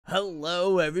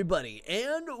Hello everybody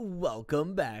and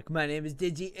welcome back. My name is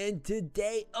Digi and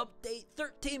today update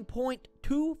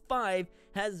 13.25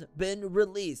 has been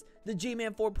released. The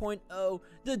G-Man 4.0,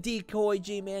 the Decoy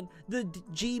G-Man, the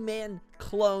G-Man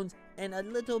clones, and a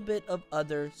little bit of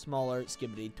other smaller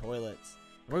Skibidi toilets.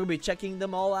 We're going to be checking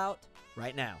them all out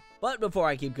right now. But before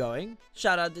I keep going,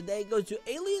 shout out today goes to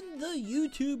Alien the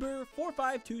YouTuber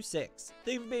 4526.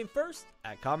 Thank you for being first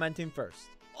at commenting first.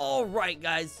 Alright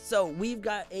guys, so we've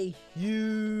got a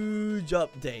huge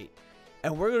update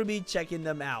and we're going to be checking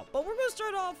them out. But we're going to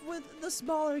start off with the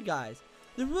smaller guys.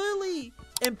 The really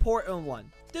important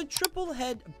one, the triple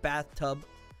head bathtub.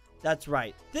 That's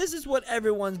right, this is what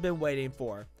everyone's been waiting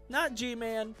for. Not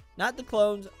G-Man, not the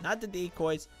clones, not the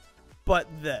decoys, but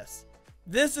this.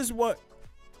 This is what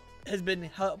has been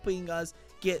helping us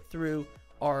get through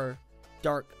our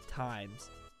dark times.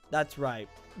 That's right,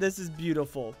 this is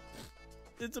beautiful.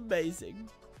 It's amazing.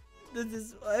 This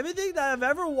is everything that I've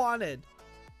ever wanted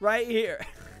right here.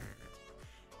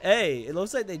 Hey, it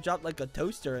looks like they dropped like a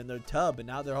toaster in their tub and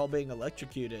now they're all being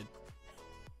electrocuted.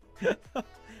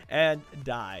 And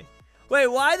die. Wait,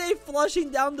 why are they flushing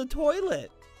down the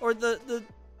toilet? Or the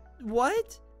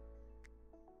what?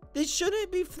 They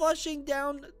shouldn't be flushing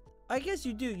down. I guess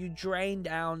you do. You drain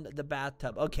down the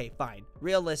bathtub. Okay, fine.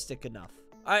 Realistic enough.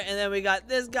 All right, and then we got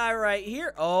this guy right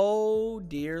here. Oh,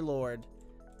 dear Lord.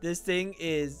 This thing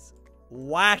is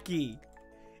wacky.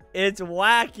 It's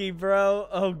wacky, bro.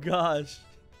 Oh, gosh.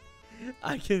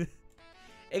 It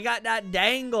got that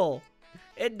dangle.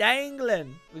 It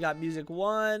dangling. We got music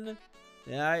 1.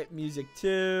 All right, music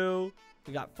 2.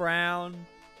 We got frown.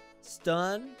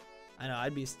 Stun. I know,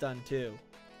 I'd be stunned too.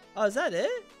 Oh, is that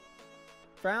it?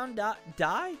 Frown,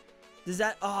 die? Does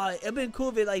that, oh, it'd been cool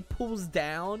if it like pulls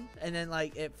down and then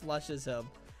like it flushes him.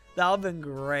 That would've been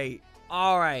great.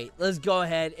 All right, let's go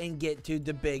ahead and get to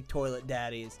the big toilet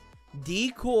daddies.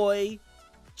 Decoy,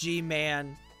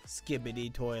 G-Man,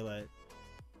 Skibidi toilet.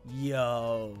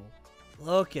 Yo,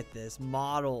 look at this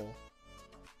model.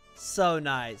 So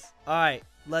nice. All right,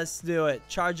 let's do it.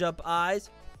 Charge up eyes.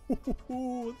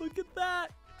 Ooh, look at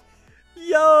that.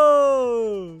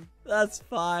 Yo, that's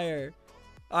fire.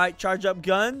 All right, charge up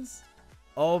guns.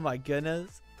 Oh my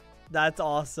goodness. That's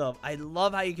awesome. I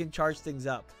love how you can charge things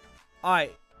up. All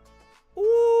right.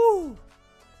 Ooh.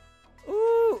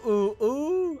 Ooh, ooh,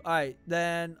 ooh. All right,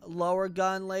 then lower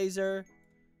gun laser.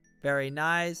 Very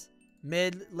nice.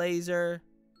 Mid laser.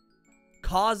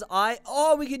 Cause eye.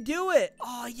 Oh, we can do it.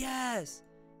 Oh, yes.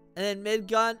 And then mid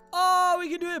gun. Oh, we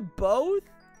can do it both.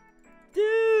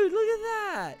 Dude, look at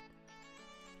that.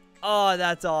 Oh,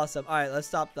 that's awesome. All right, let's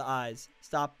stop the eyes.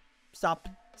 Stop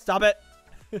it.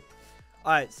 All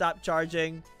right, stop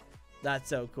charging. That's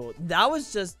so cool. That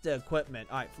was just the equipment.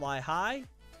 All right, fly high.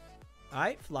 All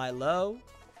right, fly low.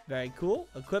 Very cool.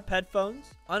 Equip headphones.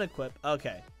 Unequip.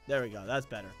 Okay, there we go. That's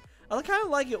better. I kind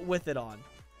of like it with it on.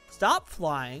 Stop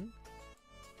flying.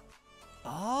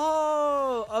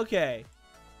 Oh, okay.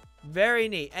 Very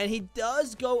neat. And he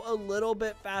does go a little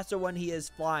bit faster when he is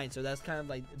flying. So that's kind of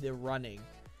like the running.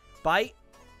 Bite.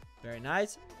 Very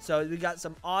nice. So we got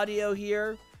some audio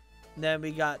here. And then we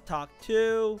got talk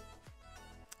 2.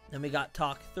 Then we got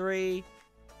talk 3.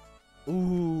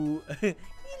 Ooh.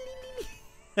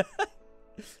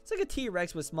 It's like a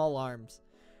T-Rex with small arms.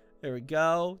 There we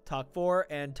go. Talk 4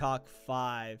 and talk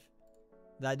 5.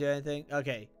 Did I do anything?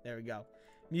 Okay, there we go.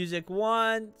 Music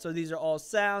 1. So these are all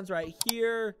sounds right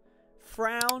here.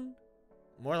 Frown.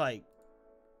 More like...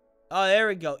 Oh, there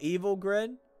we go. Evil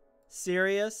grin.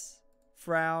 Serious.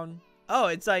 Frown. Oh,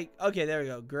 it's like... Okay, there we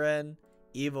go. Grin.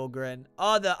 Evil grin.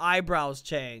 Oh, the eyebrows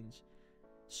change.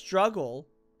 Struggle.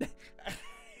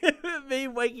 Me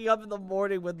waking up in the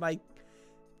morning with my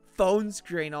phone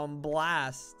screen on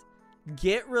blast.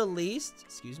 Get released.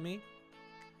 Excuse me.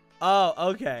 Oh,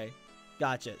 okay.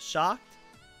 Gotcha. Shocked.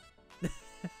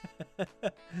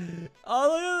 Oh,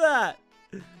 look at that.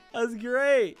 That's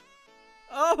great.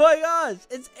 Oh my gosh.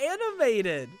 It's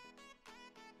animated.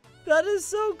 That is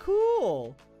so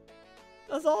cool.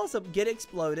 That's awesome. Get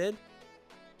exploded.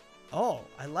 Oh,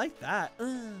 I like that.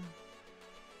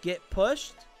 Get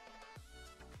pushed.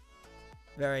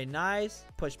 Very nice.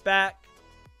 Push back.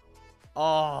 Oh,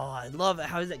 I love it.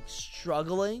 How he's like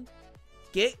struggling.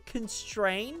 Get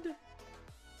constrained.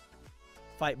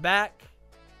 Fight back.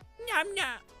 Nom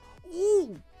nom.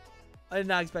 Ooh. I did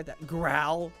not expect that.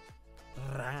 Growl.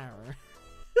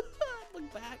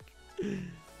 Look back.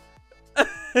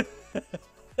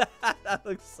 That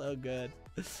looks so good.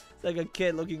 It's like a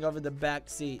kid looking over the back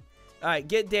seat. All right,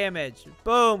 get damaged.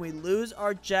 Boom, we lose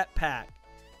our jetpack.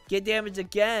 Get damaged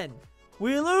again.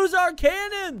 We lose our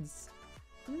cannons.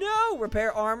 No,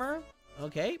 repair armor.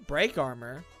 Okay, break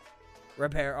armor.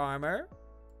 Repair armor.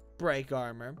 Break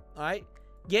armor. Alright.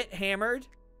 Get hammered.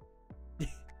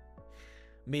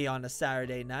 Me on a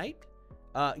Saturday night.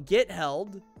 Get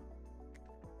held.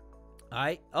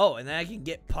 Alright. Oh, and then I can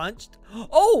get punched.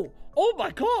 Oh! Oh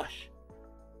my gosh!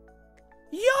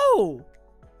 Yo!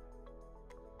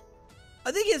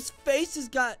 I think his face has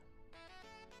got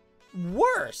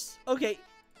worse. Okay.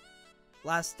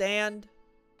 Last stand.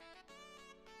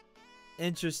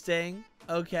 Interesting.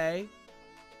 Okay.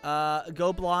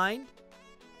 Go blind.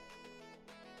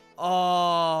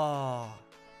 Oh.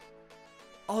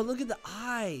 Oh, look at the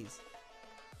eyes.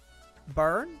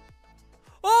 Burn.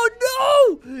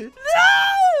 Oh, no! No!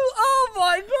 Oh,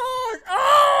 my God!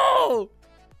 Oh!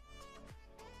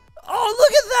 Oh,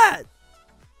 look at that!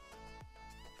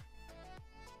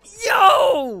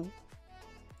 Yo!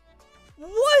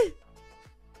 What?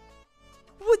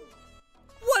 What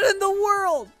in the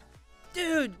world?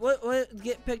 Dude, what?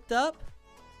 Get picked up?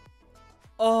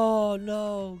 Oh,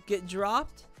 no. Get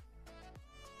dropped?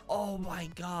 Oh, my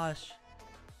gosh.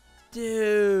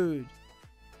 Dude.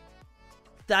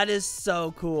 That is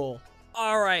so cool.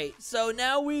 Alright, so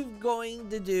now we're going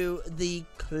to do the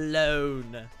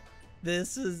clone.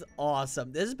 This is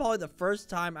awesome. This is probably the first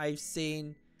time I've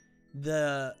seen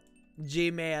the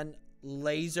G-Man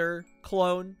laser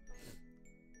clone.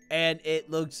 And it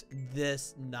looks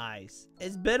this nice.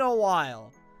 It's been a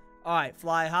while. Alright,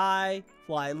 fly high,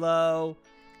 fly low.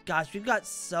 Gosh, we've got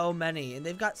so many. And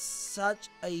they've got such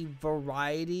a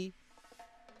variety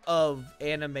of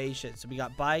animations. So we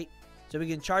got bite. So we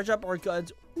can charge up our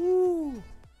guns. Ooh.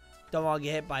 Don't want to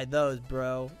get hit by those,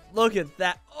 bro. Look at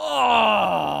that.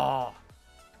 Oh.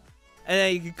 And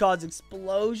then you can cause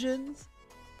explosions.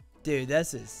 Dude,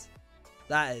 that is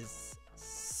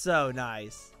so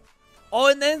nice. Oh,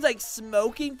 and then it's like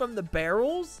smoking from the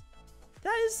barrels.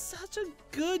 That is such a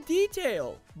good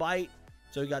detail. Bite.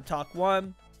 So we got talk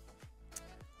 1,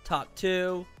 talk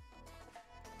 2,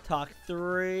 talk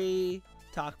 3,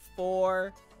 talk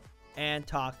 4, and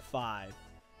talk 5.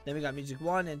 Then we got music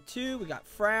 1 and 2. We got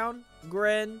frown,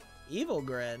 grin, evil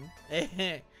grin.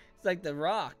 It's like the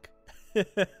Rock.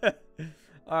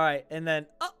 Alright, and then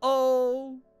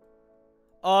uh-oh.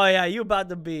 Oh yeah, you about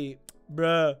to be,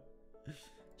 bruh.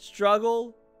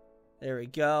 Struggle. There we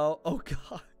go. Oh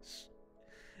gosh.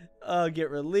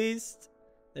 Get released.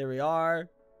 There we are.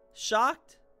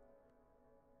 Shocked.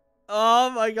 Oh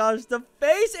my gosh, the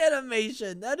face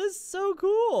animation. That is so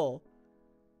cool.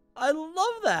 I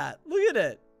love that. Look at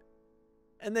it.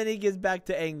 And then he gets back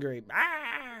to angry.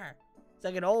 Ah! It's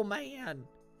like an old man.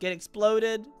 Get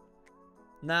exploded.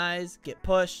 Nice. Get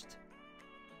pushed.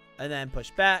 And then push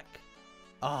back.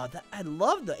 Oh, I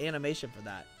love the animation for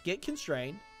that. Get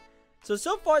constrained. So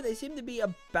far, they seem to be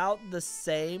about the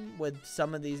same with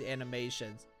some of these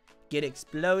animations. Get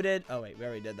exploded. Oh, wait. We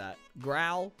already did that.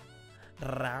 Growl.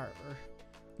 Rawr.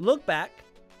 Look back.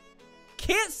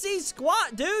 Can't see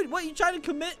squat, dude. What, you trying to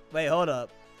commit? Wait, hold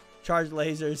up. Charge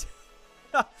lasers.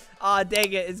 Aw,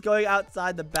 dang it. It's going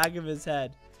outside the back of his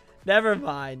head. Never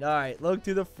mind. All right, look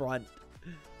to the front.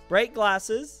 Break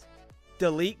glasses.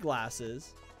 Delete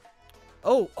glasses.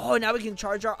 Oh, now we can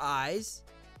charge our eyes.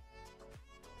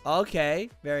 Okay,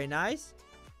 very nice.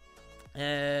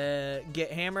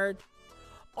 Get hammered.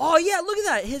 Oh, yeah, look at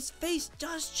that. His face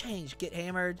does change. Get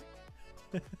hammered.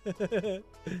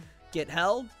 Get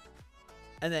held.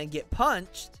 And then get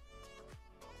punched.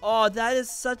 Oh, that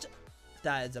is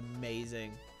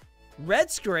amazing. Red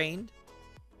screened.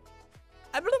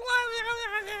 Oh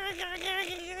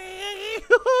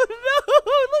no,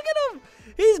 look at him.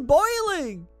 He's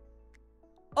boiling.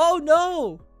 Oh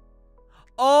no.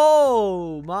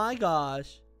 Oh my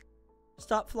gosh.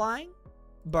 Stop flying.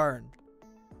 Burn.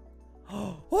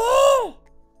 Oh. Oh.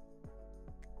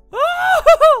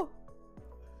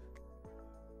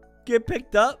 Get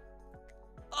picked up.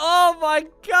 Oh my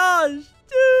gosh,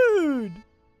 dude.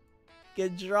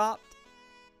 Get dropped.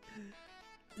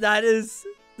 That is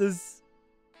this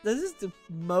is the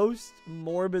most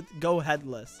morbid. Go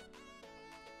headless.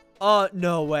 Oh,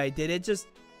 no way. Did it just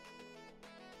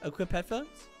equip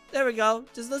headphones? There we go.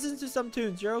 Just listen to some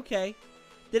tunes. You're okay.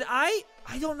 Did I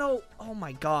don't know. Oh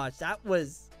my gosh, that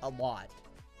was a lot.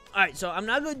 All right, so I'm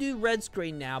not going to do red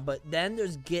screen now, but then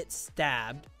there's get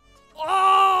stabbed.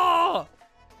 Oh!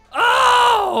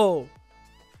 Oh!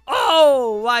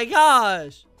 Oh my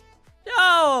gosh!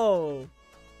 No!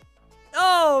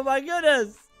 Oh my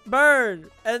goodness! Burn!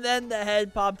 And then the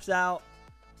head pops out.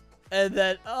 And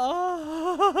then,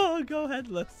 oh, go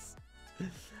headless.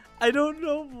 I don't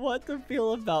know what to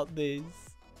feel about these.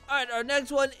 Alright, our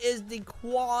next one is the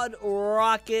Quad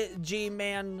Rocket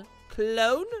G-Man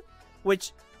clone.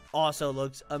 Which, also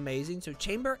looks amazing. So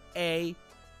chamber A.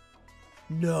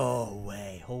 No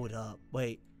way. Hold up.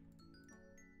 Wait.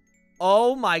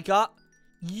 Oh my god.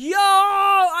 Yo!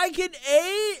 I can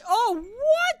A. Oh,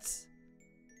 what?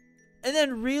 And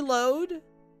then reload.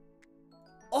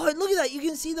 Oh, look at that. You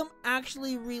can see them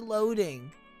actually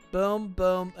reloading. Boom,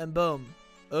 boom, and boom.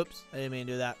 Oops. I didn't mean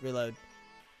to do that. Reload.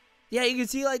 Yeah, you can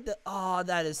see like the... Oh,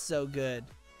 that is so good.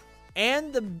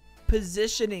 And the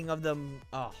positioning of them.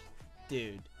 Oh,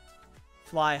 dude.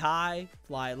 Fly high,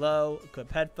 fly low,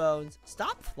 equip headphones.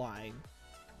 Stop flying.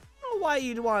 I don't know why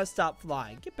you'd want to stop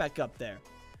flying. Get back up there.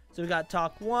 So we got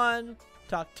talk 1,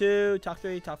 talk 2, talk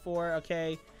 3, talk 4.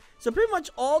 Okay. So pretty much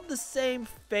all the same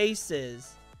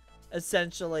faces,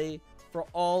 essentially, for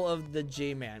all of the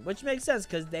G-Man. Which makes sense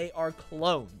because they are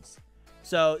clones.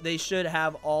 So they should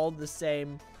have all the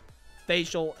same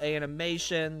facial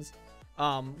animations.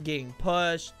 Getting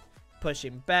pushed,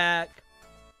 pushing back,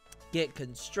 get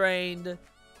constrained,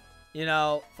 you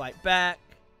know, fight back.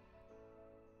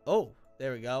 Oh,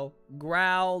 there we go.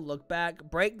 Growl, look back,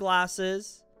 break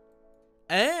glasses.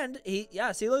 And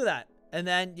yeah, see, look at that. And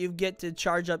then you get to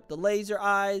charge up the laser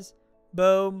eyes.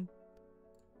 Boom.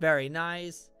 Very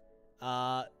nice.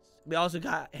 We also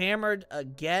got hammered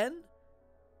again.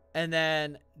 And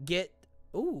then get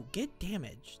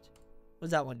damaged. What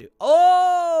does that one do?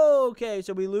 Oh, okay.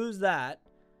 So we lose that.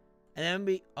 And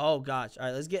then oh gosh. All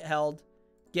right, let's get held.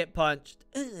 Get punched.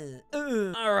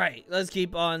 All right, let's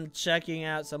keep on checking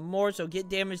out some more. So get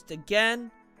damaged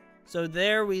again. So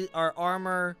there our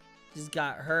armor just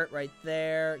got hurt right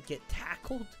there. Get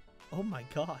tackled. Oh my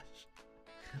gosh.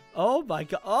 Oh my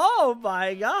god. Oh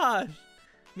my gosh.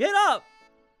 Get up.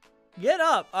 Get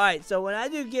up. All right, so when I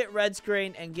do get red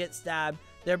screen and get stabbed,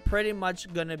 they're pretty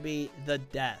much going to be the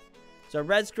death. So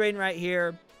red screen right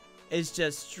here is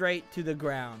just straight to the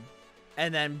ground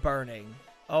and then burning.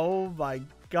 Oh my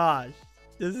gosh.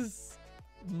 This is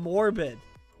morbid.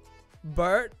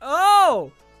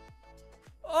 Oh!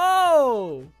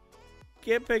 Oh!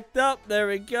 Get picked up. There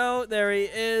we go. There he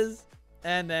is.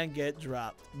 And then get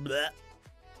dropped. Blech.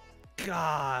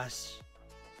 Gosh.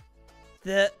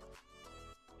 This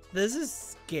is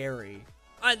scary.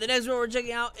 Alright, the next one we're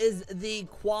checking out is the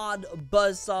quad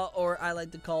buzzsaw, or I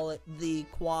like to call it the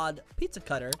quad pizza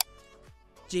cutter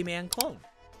G-Man clone.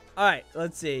 Alright,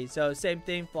 let's see. So same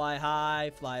thing, fly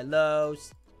high, fly low,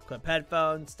 equip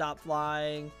headphones, stop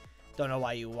flying. Don't know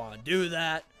why you want to do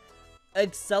that.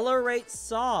 Accelerate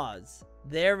saws.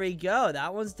 There we go.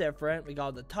 That one's different. We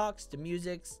got the talks, the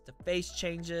musics, the face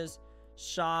changes,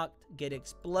 shocked, get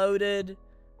exploded.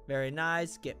 Very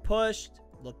nice. Get pushed,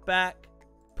 look back,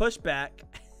 push back.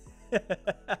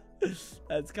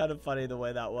 That's kind of funny the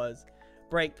way that was.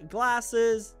 Break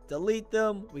glasses, delete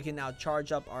them. We can now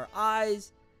charge up our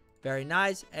eyes. Very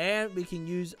nice. And we can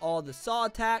use all the saw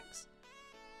attacks.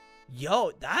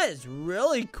 Yo, that is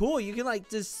really cool. You can like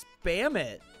just spam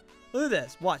it. Look at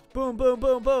this. Watch. Boom, boom,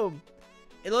 boom, boom.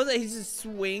 It looks like he's just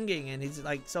swinging and he's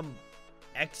like some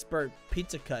expert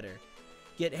pizza cutter.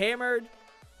 Get hammered.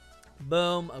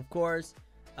 Boom, of course.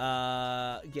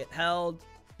 Get held.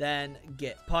 Then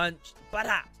get punched.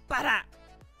 Bada, bada.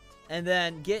 And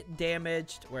then get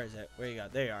damaged. Where is it? Where you go?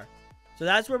 There you are. So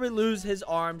that's where we lose his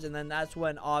arms. And then that's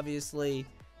when, obviously,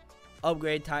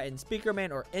 upgrade Titan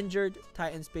Speakerman or injured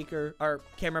Titan Speaker or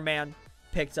Cameraman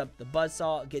picks up the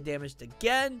buzzsaw. Get damaged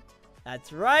again.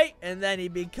 That's right. And then he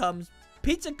becomes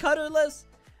pizza cutterless.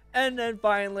 And then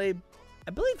finally,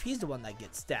 I believe he's the one that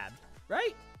gets stabbed.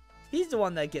 Right? He's the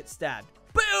one that gets stabbed.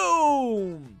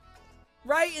 Boom!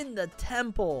 Right in the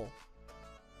temple.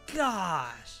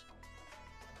 Gosh.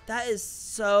 That is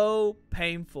so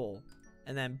painful.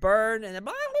 And then burn. And then...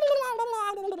 I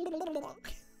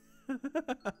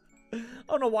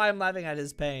don't know why I'm laughing at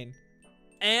his pain.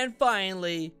 And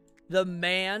finally, the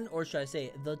man, or should I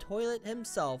say, the toilet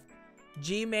himself,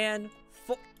 G-Man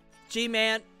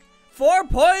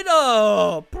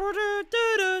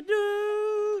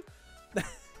 4.0.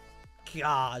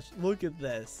 Gosh, look at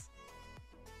this.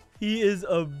 He is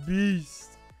a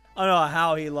beast. I don't know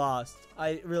how he lost.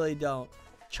 I really don't.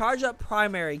 Charge up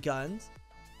primary guns.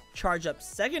 Charge up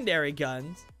secondary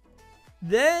guns.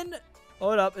 Then,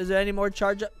 hold up. Is there any more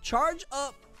charge up? Charge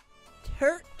up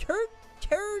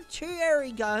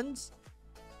tertiary guns.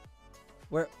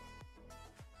 Where?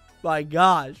 My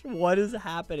gosh, what is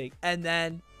happening? And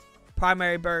then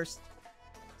primary burst.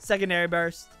 Secondary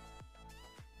burst.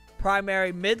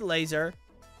 Primary mid laser.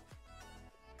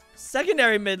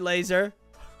 Secondary mid laser.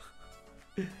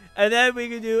 And then we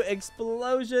can do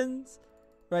explosions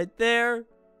right there.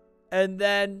 And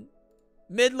then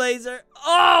mid laser.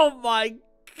 Oh my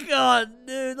god,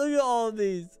 dude. Look at all of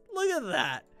these. Look at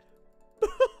that.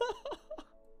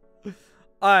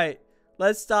 Alright,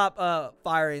 let's stop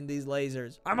firing these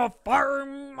lasers. I'm a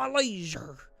firing my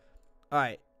laser.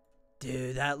 Alright.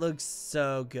 Dude, that looks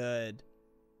so good.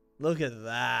 Look at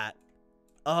that.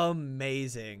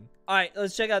 Amazing. Alright,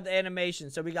 let's check out the animation.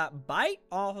 So we got bite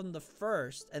off on the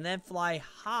first, and then fly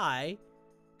high,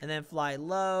 and then fly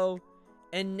low.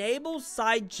 Enable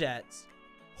side jets.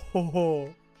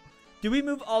 Oh. Do we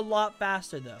move a lot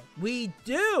faster though? We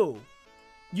do.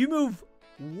 You move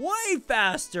way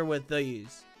faster with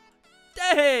these.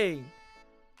 Dang.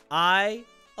 I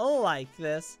like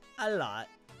this a lot.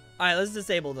 Alright, let's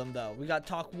disable them though. We got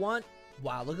talk 1.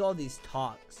 Wow, look at all these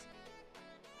talks.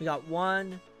 We got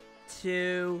 1,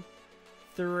 2,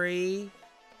 3,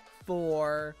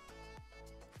 4,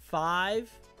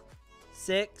 5,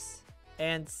 6,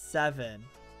 and 7.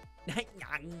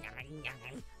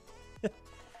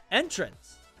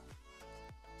 Entrance.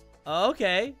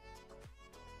 Okay.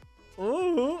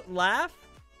 Ooh, laugh.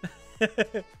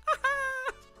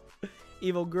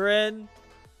 Evil grin.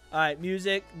 Alright,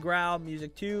 music, growl,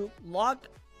 music 2. Lock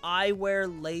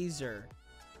eyewear laser.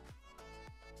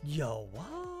 Yo, what?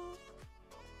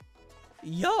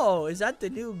 Yo, is that the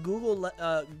new Google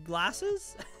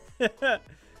glasses?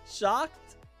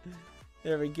 Shocked.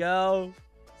 There we go.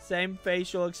 Same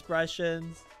facial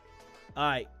expressions.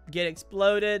 Alright, get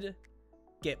exploded.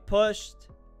 Get pushed.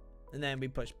 And then we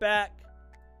push back.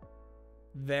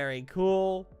 Very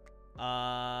cool.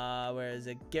 Where is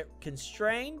it? Get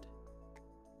constrained.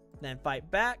 Then fight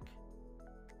back.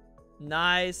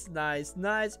 Nice, nice,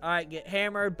 nice. Alright, get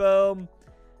hammered. Boom.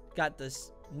 Got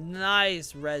this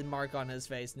nice red mark on his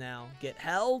face now. Get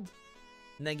held.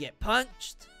 And then get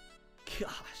punched.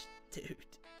 Gosh, dude.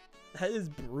 That is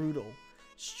brutal.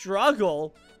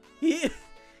 Struggle?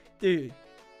 Dude.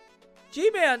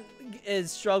 G-Man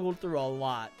is struggled through a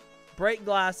lot. Break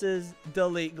glasses.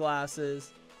 Delete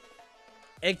glasses.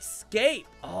 Escape.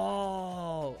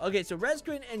 Oh. Okay, so red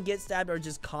screen and get stabbed are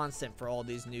just constant for all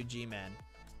these new G-Men.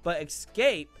 But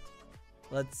escape.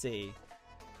 Let's see.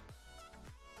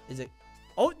 Is it?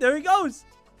 Oh, there he goes.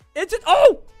 It's it.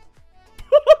 Oh.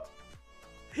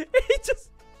 He just.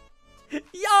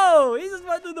 Yo, he just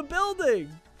went through the building.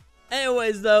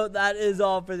 Anyways, though, that is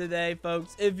all for today,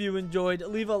 folks. If you enjoyed,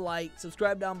 leave a like,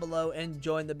 subscribe down below, and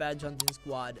join the badge hunting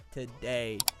squad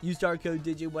today. Use star code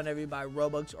Digi whenever you buy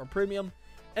Robux or Premium.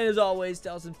 And as always, stay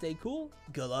awesome, stay cool.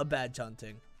 Good luck badge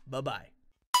hunting. Bye-bye.